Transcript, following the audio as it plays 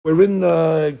We're in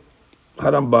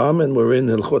Harambam and we're in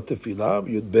Hilchot Tefillah,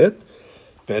 Yud Bet,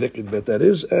 Perek Yud Bet that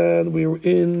is, and we're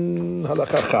in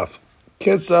Halakha Chaf.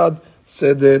 Ketzad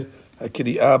Seder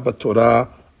HaKri'ah BaTorah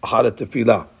Ahar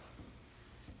Tefillah.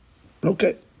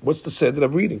 Okay, what's the Seder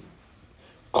of reading?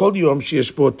 Kol Yom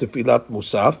Sheyesh Bo Tefilat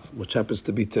Musaf, which happens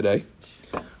to be today.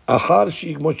 Ahar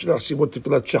She'igmot Shlach Simot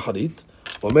Tefilat Shacharit,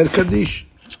 Omer Kaddish,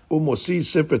 Umosi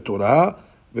Sefer Torah,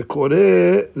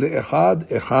 Vekore Le'echad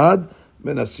Echad,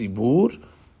 من السibur,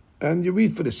 and you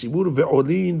read for the sibur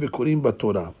ועולים וקוראים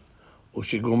בתורה.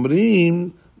 ושגומרים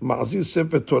מחזיר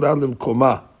ספר תורה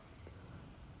למקומה.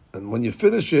 And when you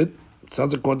finish it, it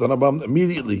sounds like the Rambam,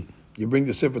 immediately you bring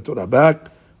the Sefer Torah back,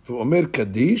 ואומר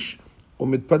קדיש,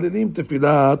 ומתפללים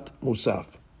תפילת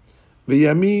מוסף.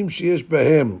 וימים שיש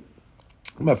בהם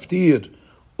מפטיר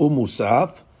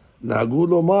ומוסף, נהגו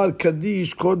לומר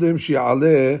קדיש קודם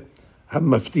שיעלה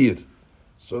המפטיר.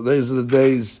 So those are the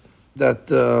days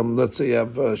that, let's say, you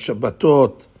have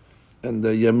Shabbatot and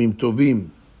Yamim Tovim.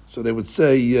 So they would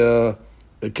say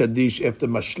Kaddish after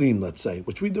Mashlim, let's say,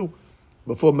 which we do.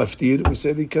 Before Maftir, we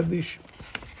say the Kaddish.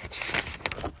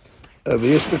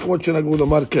 Kaddish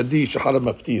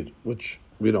Maftir, which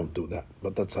we don't do that,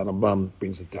 but that's how Rambam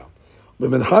brings it down.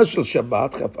 במנחה של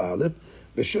שבת, כף א',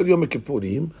 בשל יום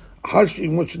הכיפורים, אחר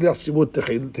שיגמות שליח ציבור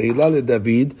תהילה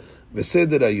לדוד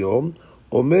וסדר היום,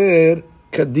 אומר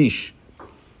קדיש.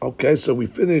 Okay, so we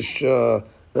finish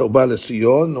Ubal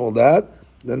Sion and all that.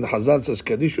 Then the Hazan says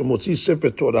Kaddish, Umotzi Sefer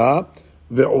Torah,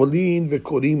 Ve'olin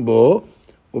Ve'korim Bo,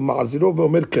 Uma'aziro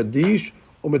Ve'omer Kaddish,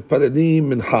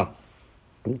 Umetpalelim Mincha.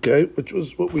 Okay, which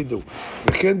was what we do.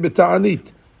 V'chen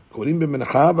B'ta'anit, Korim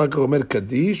B'mincha, Ve'omer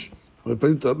Kaddish,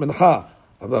 Umetpalelim Mincha.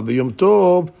 Ava B'yom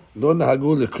Tov, Lo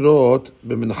Nahagu Lekrot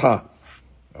B'mincha.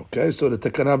 Okay, so the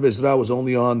Takana B'Ezra was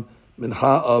only on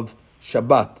Mincha of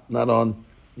Shabbat, not on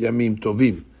Yamim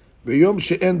Tovim. ביום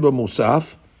שאין בו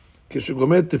מוסף,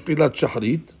 כשגומר תפילת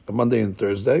שחרית, Monday and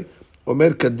Thursday,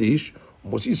 אומר קדיש,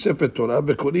 ומוציא ספר תורה,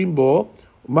 וקוראים בו,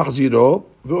 ומחזירו,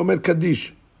 ואומר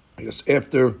קדיש. I guess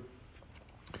after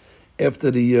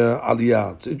the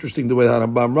Aliyah. It's interesting the way that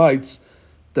Rambam writes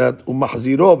that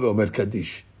umahziro ve'omer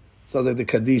Kaddish. Sounds like the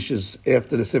Kaddish is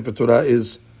after the Sefer Torah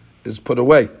is put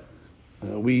away.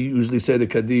 We usually say the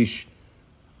Kaddish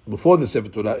before the Sefer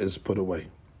Torah is put away.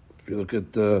 If you look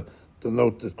at the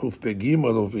note that Kuf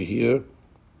Pegimel over here,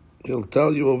 he'll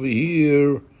tell you over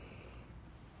here,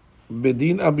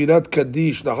 Bedin Amirat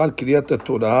Kaddish Nahal Kriyat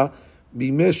HaTorah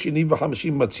Bimeh Sheni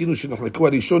V'Hamishim Matzinu Shenahlekhu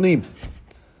Harishonim.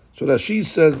 So Rashi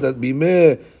says that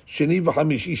Bimeh Sheni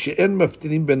V'Hamishi She'en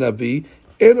Maftinim Benavi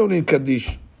En Onim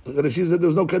Kaddish. Rashi said there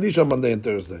was no Kaddish on Monday and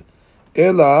Thursday.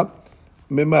 Ela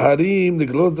Memaharim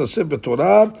L'Glot HaSefer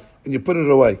Torah, and you put it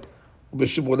away.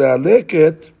 B'Shemolei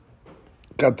HaLeket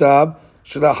Katav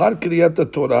שלאחר קריאת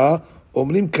התורה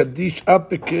אומרים קדיש אף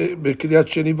בקריאת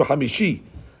שני וחמישי.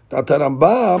 דעת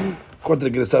הרמב"ם, according to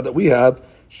the Gerasa that we have,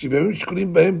 שבימים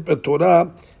שקוראים בהם בתורה,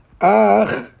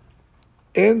 אך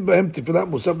אין בהם תפילת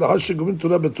מוסף, לאחר שגומרים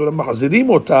תורה בתורה, מחזירים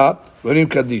אותה ואומרים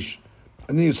קדיש.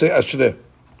 אני אעשה אשרה,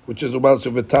 which is about,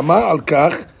 ותמה על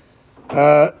כך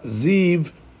הזיו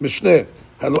משנה.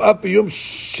 הלוא אף ביום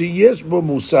שיש בו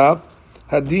מוסף,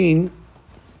 הדין,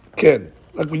 כן.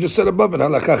 Like we just said above in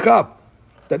Halakha Chaf,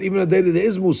 that even a day that there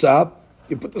is Musaf,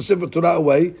 you put the Sefer Torah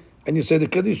away and you say the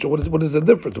Kaddish. So what is the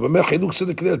difference? Why do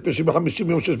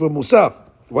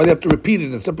you have to repeat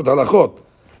it in separate halachot?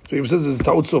 So he says there's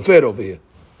Ta'ut Sofer over here.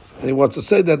 And he wants to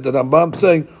say that the Rambam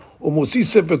saying, Umusi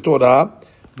Sefer Torah,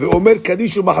 ve'omer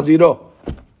Kaddish u'mahziro.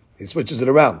 He switches it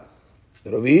around.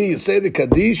 That over here you say the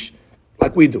Kaddish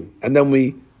like we do. And then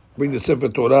we bring the Sefer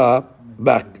Torah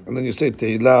back. And then you say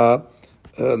Tehillah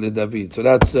LeDavid. So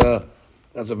that's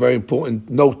a very important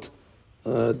note.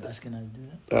 Ashkenaz do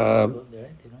that?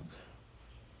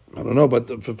 I don't know,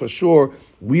 but for sure,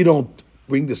 we don't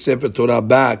bring the Sefer Torah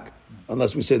back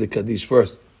unless we say the Kaddish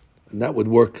first. And that would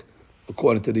work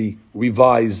according to the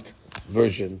revised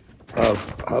version of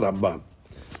Harambam.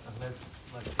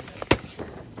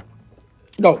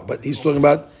 No, but he's talking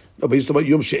about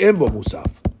Yom She'en Bo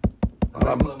Musaf.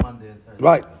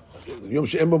 Right. Yom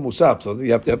She'en Bo Musaf. So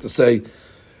you have to say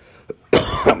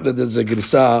that there's a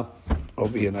Gerasa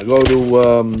over here. Now go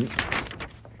to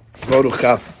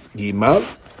Chaf Gimal.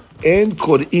 En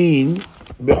Kor'in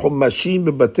Bechumashim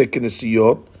Bebate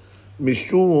Knesiyot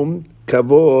Mishum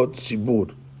Kavod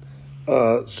Sibur.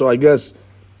 So I guess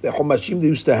the Chumashim, they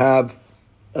used to have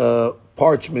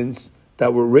parchments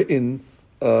that were written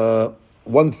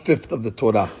 1/5 of the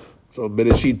Torah. So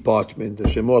Bereshit parchment, the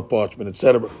Shemot parchment,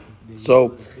 etc.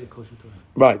 So,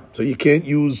 right. So you can't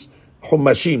use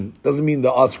Humashim. Doesn't mean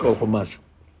the art's called Humash.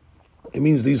 It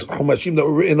means these Humashim that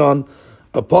were written on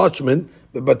a parchment,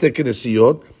 b'batei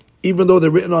knesiyot, even though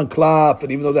they're written on cloth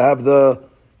and even though they have the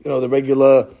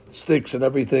regular sticks and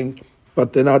everything,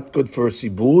 but they're not good for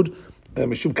sibud.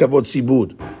 Mishum kavod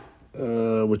sibud,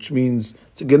 which means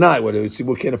it's a genai. Whether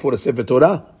sibud can't afford a sefer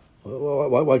Torah,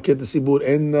 why can't the sibud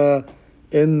in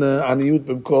aniyut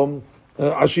b'mkom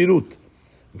ashirut?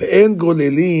 Ve'en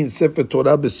golelin sefer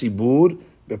Torah b'sibud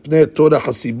b'pnei Torah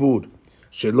hasibud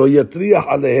shelo yatriach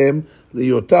alehem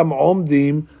liyotam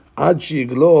omdim ad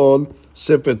shiglol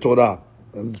sefer Torah.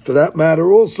 And for that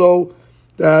matter, also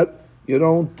that you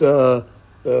don't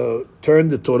turn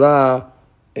the Torah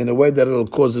in a way that it'll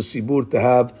cause the sibur to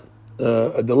have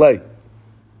a delay.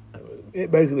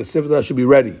 Basically, the sefer Torah should be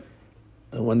ready,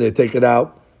 and when they take it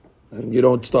out, and you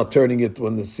don't start turning it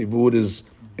when the sibur is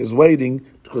waiting,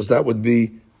 because that would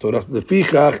be Torah.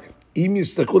 Lefichach im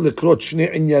yistakul lekrot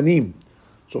shnei inyanim.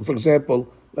 So, for example,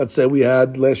 let's say we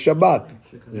had last Shabbat,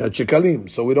 we had Shekalim,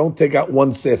 so we don't take out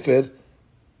one sefer.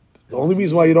 The only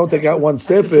reason why you don't take out one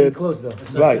sefer,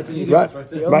 right,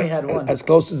 as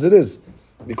close as it is,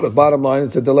 because bottom line,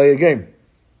 it's a delay of game.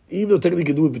 Even though technically you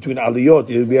can do it between aliyot,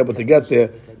 you'll be able to get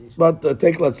there. But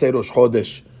take, let's say, Rosh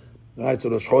Chodesh. Right, so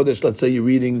Rosh Chodesh, let's say you're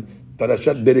reading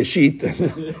Parashat Bereshit,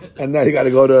 and now you got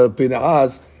to go to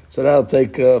Pinahas, so that'll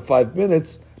take 5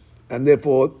 minutes, and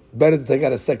therefore, better to take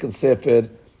out a second sefer,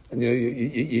 and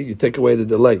you take away the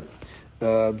delay.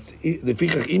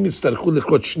 לפיכך אם יצטרכו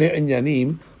לקרוא שני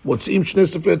עניינים מוצאים שני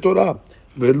ספרי תורה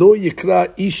ולא יקרא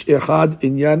איש אחד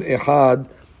עניין אחד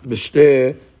בשתי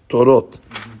תורות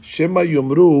שמא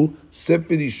יאמרו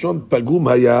ספר ראשון פגום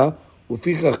היה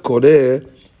ולפיכך קורא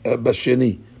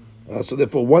בשני. So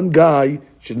therefore one guy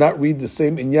should not read the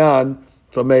same inyan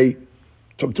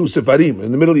from two sefarim.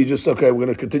 In the middle you just, okay, we're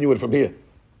going to continue it from here.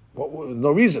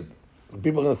 No reason.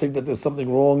 People are going to think that there's something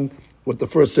wrong with the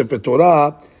first sefer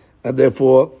Torah, and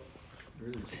therefore,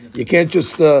 you can't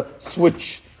just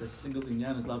switch. The single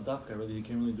inyan is lav dafka. Really, you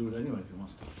can't really do it anyway if you want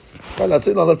to. Well,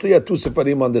 let's say you have two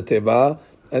sefarim on the teva,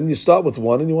 and you start with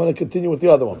one, and you want to continue with the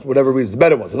other one for whatever reason. The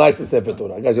better one, the nicer sefer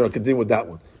Torah. Guys, you want to continue with that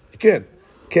one. You can't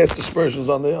cast aspersions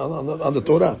on the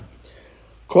Torah.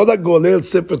 Kol golel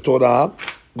sefer Torah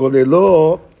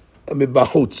golelo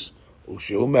mibachutz,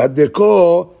 u'shehu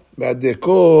me'adeko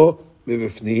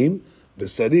mebifnim,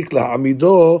 v'sarik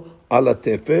la'amido ala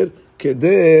tefer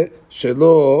kede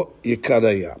shelo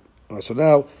yikaraya. So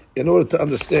now, in order to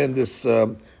understand this,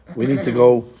 we need to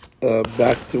go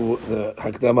back to the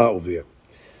Hakdama over here.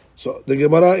 So the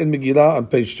Gemara in Megillah on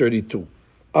page 32.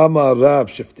 Amar Rav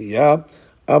Shiftiya,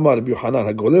 Amar Rabbi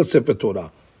Yochanan, HaGolel Sefer Torah.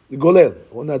 The Golel,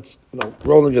 one that's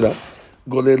rolling it up.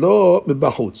 Golelo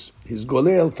mibachutz. He's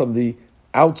Golel from the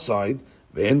outside.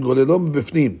 Ve'en Golelo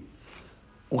mibifnim.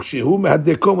 U'shehu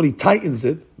mehadeko, when he tightens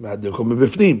it, mehadeko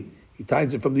mibifnim. He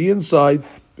tightens it from the inside.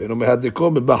 Ve'en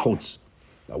mehadeko mibachutz.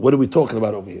 Now, what are we talking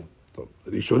about over here? So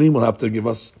the Rishonim will have to give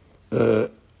us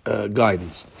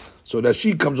guidance. So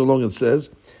Rashi comes along and says,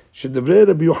 "Shedevrei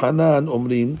Rabbi Yochanan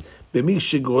omrim b'mi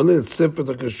shegolel sefer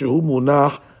kashehu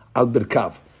munach al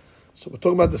berkav." So we're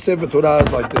talking about the sefer Torah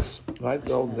like this, right?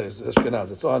 The old days,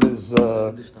 Ashkenaz. It's on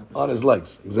his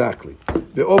legs, exactly.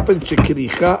 Be'open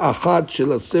shekiricha achad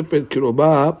shel sefer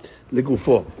kiroba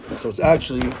legufo. So it's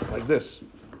actually like this.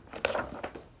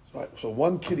 Right, so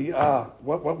one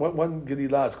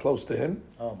Gedilah is close to him,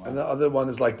 and the other one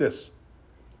is like this.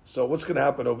 So what's going to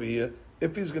happen over here?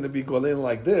 If he's going to be golin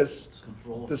like this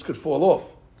could fall off.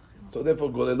 So therefore,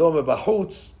 golelom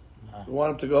b'chutz, we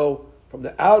want him to go from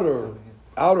the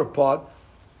outer part,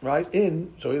 right,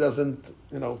 in, so he doesn't,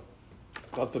 God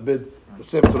forbid, the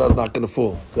sefer Torah is not going to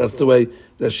fall. So that's the way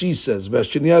that she says.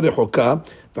 V'ashiniya rechoka,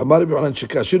 v'amar Rabbi Yochanan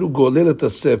shekasher hu golel et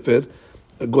hasefer,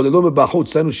 golelo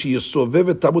mebachutz, tanu sheyisovev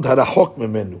et tamud harachok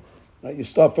memenu. Right, you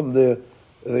start from the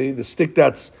stick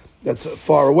that's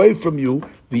far away from you.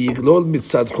 V'yiglol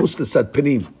mitzad chus l'sad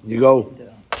penim. You go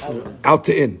out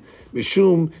to in.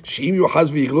 Mishum she'im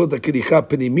yuchaz v'yiglol et hakiricha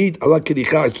penimit ala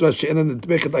kiricha etzura she'ena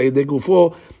netmechet al yedei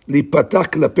gufo lipatach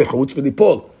klape chutz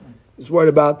v'lipol. He's worried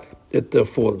about it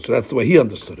falling. So that's the way he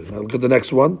understood it. Now look at the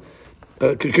next one.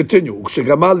 Continue.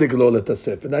 U'kshegamal liglol et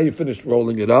hasefer. Now you finished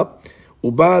rolling it up.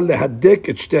 Uba lehadek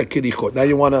et shtei hakirichot. Now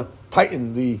you want to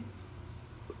tighten the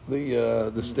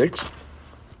sticks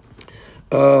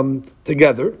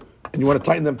together, and you want to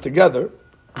tighten them together.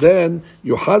 Then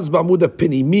yuhaz ba'amud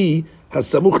penimi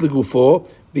hasamuch legufo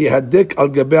v'yahadek al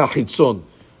gabei hachitzon.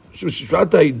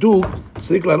 Shvat ha'iduk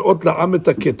tzarich larot la'am et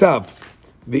haketav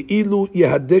ve'ilu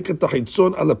yahadek et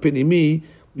hachitzon al penimi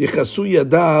v'yechasu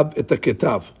yadav et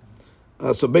haketav.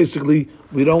 So basically,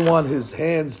 we don't want his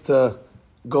hands to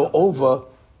go over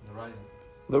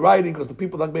the writing because the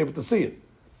people are not going to be able to see it.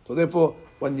 So therefore,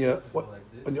 when you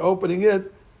when you're opening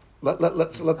it,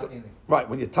 right,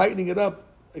 when you're tightening it up,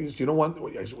 you don't want,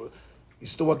 you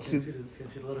still want to see. Can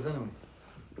see the letters anyway.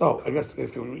 No, I guess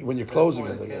when you're closing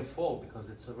it, I It can't guess. fall because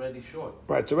it's already short.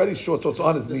 Right, it's already short, so it's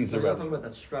on his knees You're not already. talking about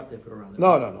that strap they put around it. No.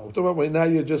 We're talking about when now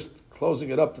you're just closing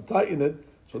it up to tighten it.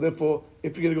 So therefore,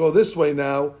 if you're going to go this way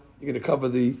now, you're going to cover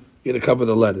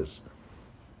the letters.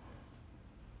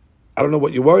 I don't know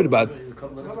what you're worried about. You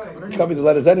cover the letters covered anyway. Covering the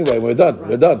letters anyway. We're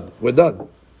done.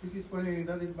 This is when he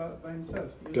does it by himself.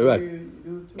 Correct. You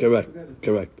do two together.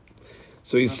 Correct.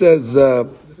 So he says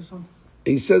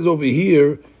over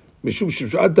here, משום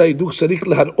שבשעת ההידוק צריך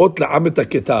להראות לעם את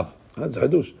הכתב. That's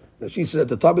חידוש. She says at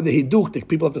the top of the hiduk, the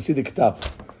people have to see the ktav.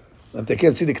 If they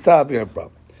can't see the ktav, you have a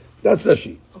problem. That's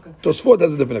Rashi. Tosfot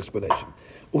has a different explanation.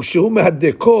 וכשהוא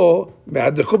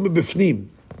מהדקו מבפנים.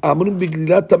 אמרים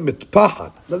בגלילת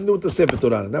המטפחת. Nothing to do with the Sefer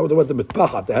Torah. Now we're talking about the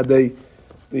mitpachat. They had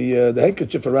the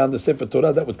handkerchief around the Sefer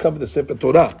Torah that would cover the Sefer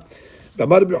Torah.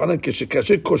 ואמר רבי יוחנן,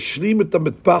 כאשר קושרים את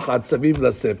המטפחת סביב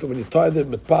לספר, when you tie the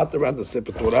mitpachat around the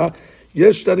Sefer Torah,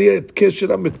 יש להניע את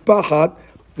קשר המטפחת,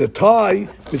 the tie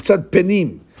מצד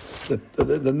פנים.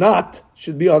 The knot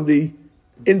should be on the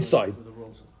inside,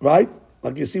 right?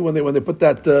 Like you see when they put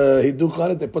that hiduk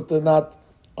on it, they put the knot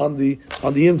on the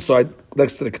inside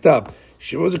next to the ktav.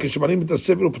 כשמראים את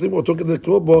הספר ופותחים אותו כדי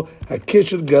לקרוא בו,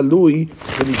 הקשר גלוי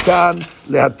וניתן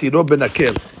להתירו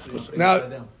בנקל. Now,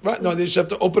 right? No, you just have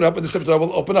to open up, and the Sefer Torah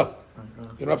will open up.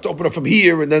 You don't have to open up from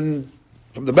here and then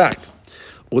from the back.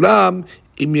 אולם,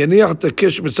 אם יניח את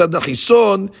הקשר מצד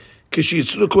החיסון,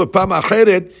 כשיצלו כמו פעם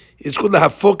אחרת, יצטרכו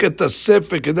להפוק את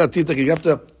הספר כדי להתיר. You have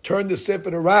to turn the sefer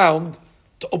around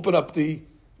to open up we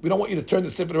don't want you to turn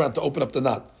the sefer around to open up the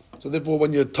knot. So therefore,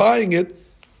 when you're tying it,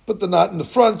 put the knot in the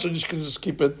front, so you can just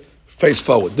keep it face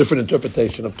forward. Different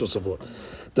interpretation of Tosafot.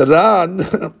 The Ran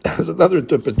has another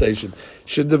interpretation.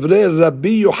 Shedevre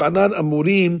Rabbi Yochanan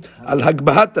Amurim al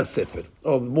Hagbahat HaSefer.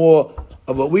 Oh, more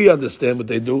of what we understand what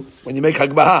they do when you make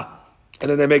Hagbaha. And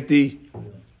then they make the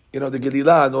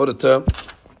Gelilah in order to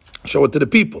show it to the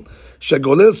people.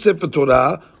 Shagolel Sefer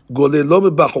Torah, Golelo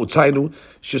Mebachotaynu,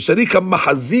 Shesharika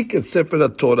Mahazik et Sefer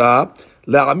Torah,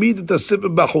 להעמיד את הספר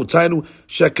בחוצנו,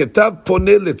 שהכתב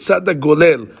פונה לצד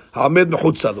הגולל, העומד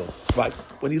מחוץ לו. Right.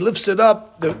 When he lifts it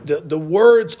up, the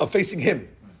words are facing him.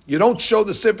 You don't show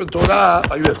the Sefer Torah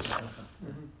like this.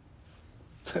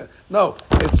 No,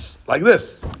 it's like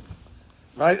this.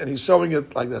 Right? And he's showing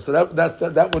it like this. So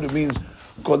that what it means,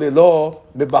 golelo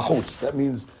mebachutz. That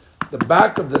means the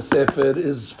back of the Sefer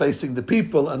is facing the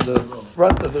people, and the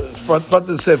front of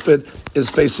the Sefer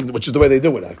is facing, which is the way they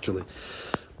do it actually.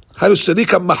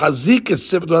 הרשריק המחזיק את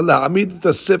ספר תורה להעמיד את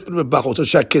הספר מבחוץ,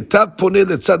 שהכתב פונה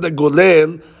לצד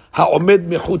הגולל העומד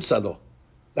מחוצה לו.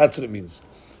 That's what it means.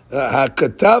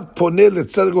 הכתב פונה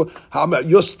לצד הגולל,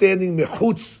 you're standing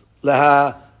מחוץ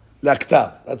לכתב.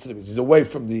 That's what it means. He's away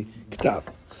from the כתב.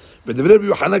 ודברי רבי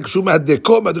יוחנן כשהוא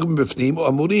מהדקו מבפנים,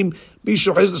 אמורים מי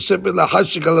שוחז לספר לאחר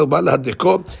שגלל בא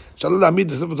להדקו, שלא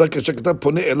להעמיד את הספר כשהכתב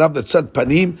פונה אליו לצד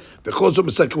פנים, וכל זאת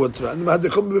מסכם התורה. אני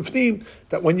מהדקו מבפנים,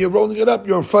 that when you're rolling it up,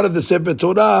 you're in front of the Sefer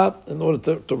Torah in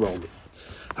order to roll it.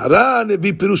 הר"ן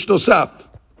הביא פירוש נוסף.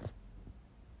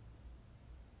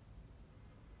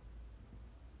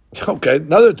 Okay,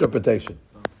 another interpretation.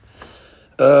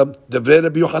 דברי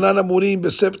רבי יוחנן אמורים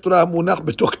בספר תורה המונח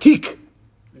בתוך תיק.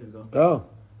 Oh.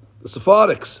 The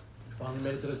Sephardics. When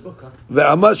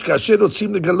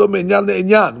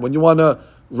you want to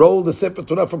roll the Sefer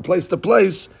Torah from place to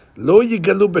place,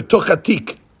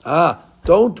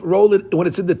 don't roll it when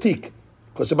it's in the tik,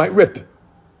 because it might rip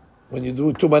when you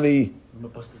do too many.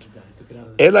 That's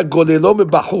the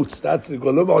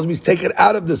golelo means take it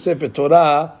out of the Sefer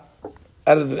Torah,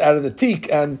 out of the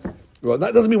tik, and well,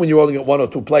 that doesn't mean when you're rolling it one or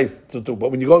two places,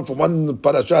 but when you're going from one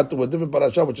parasha to a different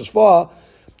parasha, which is far,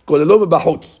 golelo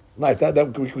mebachutz. Nice,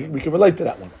 that we can relate to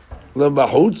that one.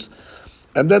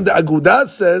 And then the Agudah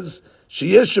says,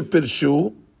 שיש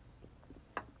שפרשו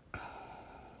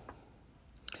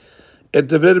את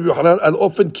דברי רבי יוחנן על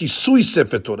אופן כיסוי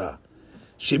ספר תורה.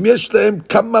 שאם יש להם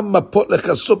כמה מפות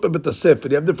לכסות בבית הספר,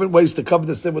 you have different ways to cover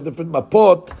the sefer with different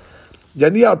מפות,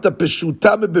 יניע את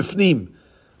הפשוטה מבפנים.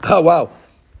 Oh, wow.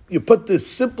 You put this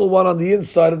simple one on the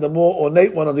inside and the more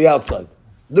ornate one on the outside.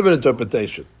 Different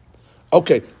interpretation.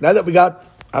 Okay, now that we got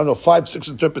 5-6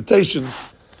 interpretations,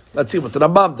 let's see what the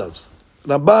Rambam does.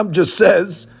 The Rambam just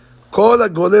says, כל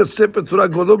הגולל ספר תורה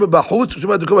גולו מבחוץ,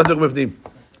 ושומע דקו מהדקו מבפנים.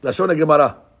 לשון הגמרא.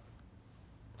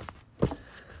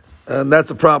 And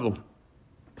that's a problem.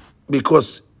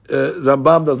 Because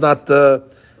Rambam does not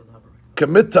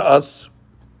commit to us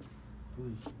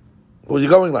who's he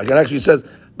going like. And actually he says,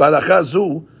 בהלכה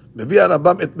זו, מביא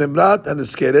הרמב"ם את ממרת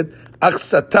הנזכרת, אך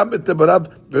סתם את דבריו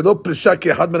ולא פרישה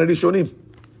כאחד מן הראשונים.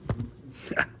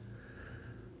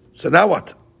 So now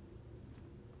what?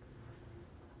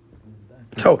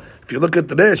 So if you look at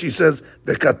the she says,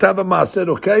 וכתב המעשה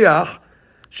רוקח,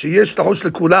 שיש לחוש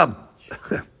לכולם.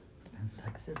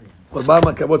 Well,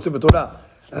 Bama kavod sefer Torah.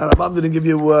 And Rambam didn't give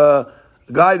you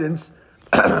guidance,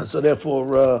 so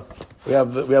therefore we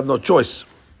have no choice.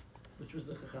 Which was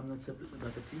the Chacham that said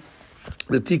about the teeth?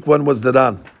 The Teak one was the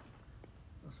Ran.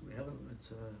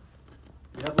 So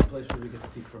we have a place where we get the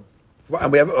teeth from. Well,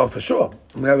 and we have for sure.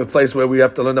 We have a place where we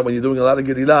have to learn that when you're doing a lot of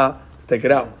Gedilah, take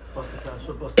it out.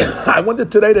 I wonder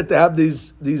today that they have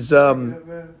these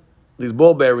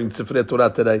ball bearings Sifrei Torah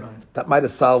today. Right. That might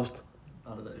have solved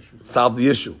the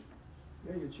issue.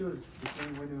 Yeah, you choose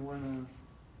between when you want to.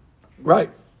 Right.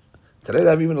 Today they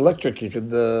have even electric. You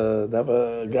could have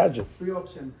a gadget. Free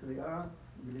option, Kriya,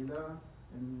 Gilila,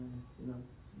 and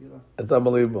Sgira. It's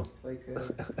unbelievable. It's like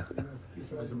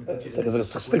It's like a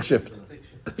stick shift.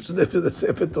 The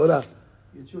Sefer Torah.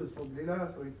 you choose for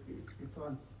Gilila, so it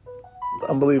runs. It's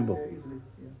unbelievable. Easily,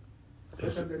 yeah.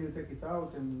 Better than you take it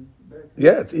out and back.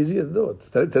 Yeah, it's easier to do it.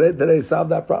 Today they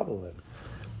solved that problem.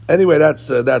 Anyway, that's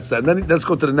that. And then let's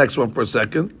go to the next one for a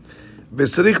second. Now,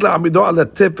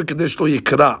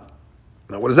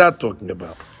 what is that talking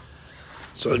about?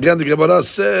 So again, the Gemara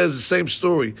says the same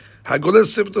story. הגולל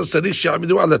ספר צריך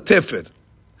שיעמידו על התפר.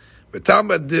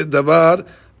 וטעם הדבר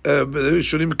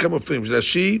בראשונים מכמה אופנים.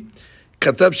 רש"י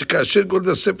כתב שכאשר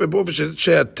גולל הספר באופן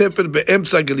שהתפר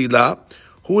באמצע הגלילה,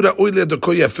 הוא ראוי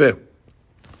לדרכו יפה.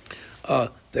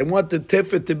 They want the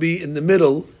tefer to be in the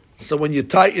middle, so when you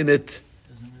tighten it,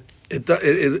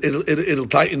 it'll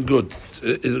tighten good.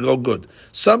 It'll go good.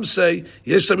 Some say,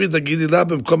 יש תמיד הגלילה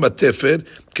במקום התפר,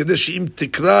 כדי שאם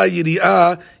תקרא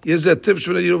יריעה, יש זה התפר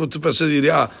שבין היריעה ותפסר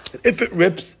יריעה. If it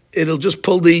rips, it'll just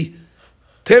pull the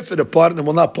tefer apart, and it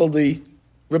will not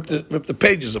rip the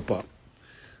pages apart.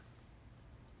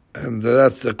 And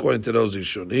that's according to those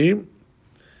Rishonim.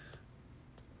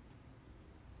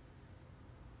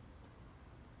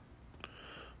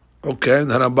 Okay, and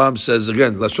the Rambam says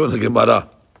again, Lashon HaGemara.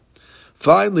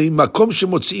 Finally, makom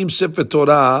shemotziim sefer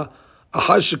Torah,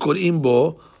 achar shekorim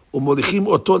bo, umolichim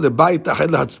oto lebayit acher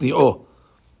lehatzni'o.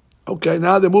 Okay,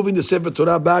 now they're moving the sefer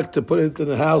Torah back to put it in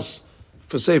the house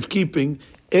for safekeeping.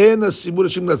 En ha-sibur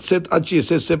Hashem latzet ad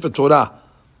sheyaseh sefer Torah.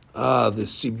 The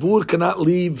sibur cannot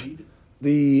leave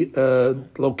the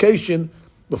location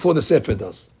before the sefer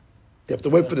does. You have to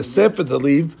wait for the sefer to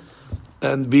leave,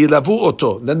 and v'yilavu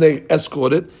oto. Then they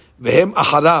escort it. Vehem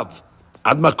acharav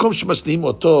ad makom shemashniim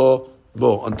oto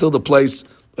bo, until the place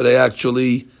where they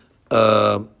actually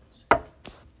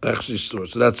store.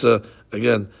 So that's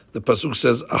again the pasuk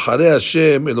says acharei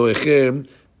Hashem Elohechem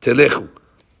telechu,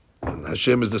 and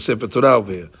Hashem is the Sefer Torah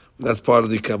over here. That's part of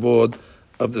the kavod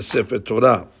of the Sefer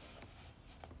Torah.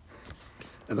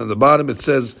 And on the bottom it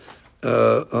says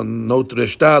on note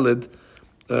Resh Daled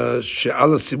she'al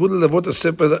hasibu lelevot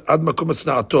hasefer ad makom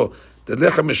atzna'ato. The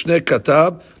Lechem Mishneh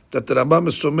katav that the Rambam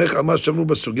מסומך על מה שאמרו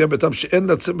בסוגיה בטעם שאין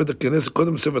לצאת בית הכנסת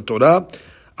קודם ספר תורה,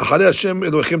 אחרי השם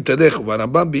אלוהיכם תלכו.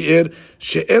 והרמב"ם ביאר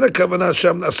שאין הכוונה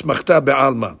שם לאסמכתה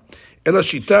בעלמא, אלא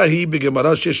שיטה היא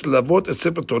בגמרא שיש ללוות את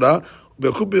ספר תורה,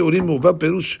 ובכל ביאורים מובא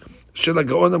פירוש של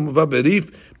הגאון המובא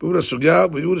בריף, ביאור הסוגיה,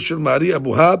 ביאור של מערי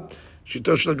אבוהב,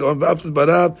 שיטה של הגאון ואף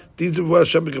דבריו, דין זה מבואר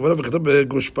שם בגמרא וכתב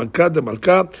בגושפנקה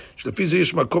דמלכה, שלפי זה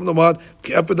יש מקום לומר,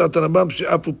 כי אף בדעת הרמב"ם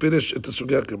שאף הוא פירש את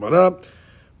הסוגיה הגמרא.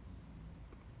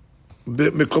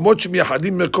 במקומות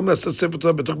שמייחדים מקום לעשות ספר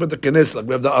תורה בתוך בית הכנס, like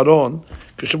we have the ארון,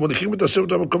 כשמוליכים את הספר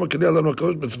תורה במקום הכלי עלינו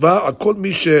הקדוש מצווה, על כל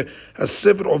מי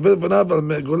שהספר עובר לפניו,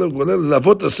 גולל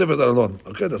ללוות את הספר הארון.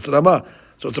 Okay, that's רמה.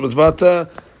 So it's a מצווה to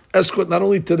escort not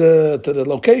only to the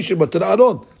location, but to the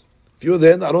ארון. If you're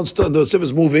there, the ארון still, the sefer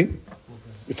is moving,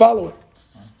 you follow it.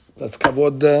 That's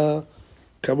kavod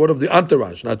of the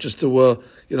entourage, not just to,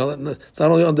 it's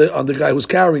not only on the guy who's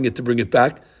carrying it to bring it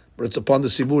back, but it's upon the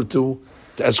sibur to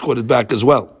escort it back as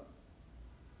well.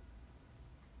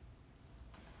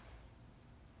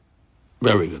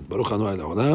 Very good. Baruch Adonai Le'olam.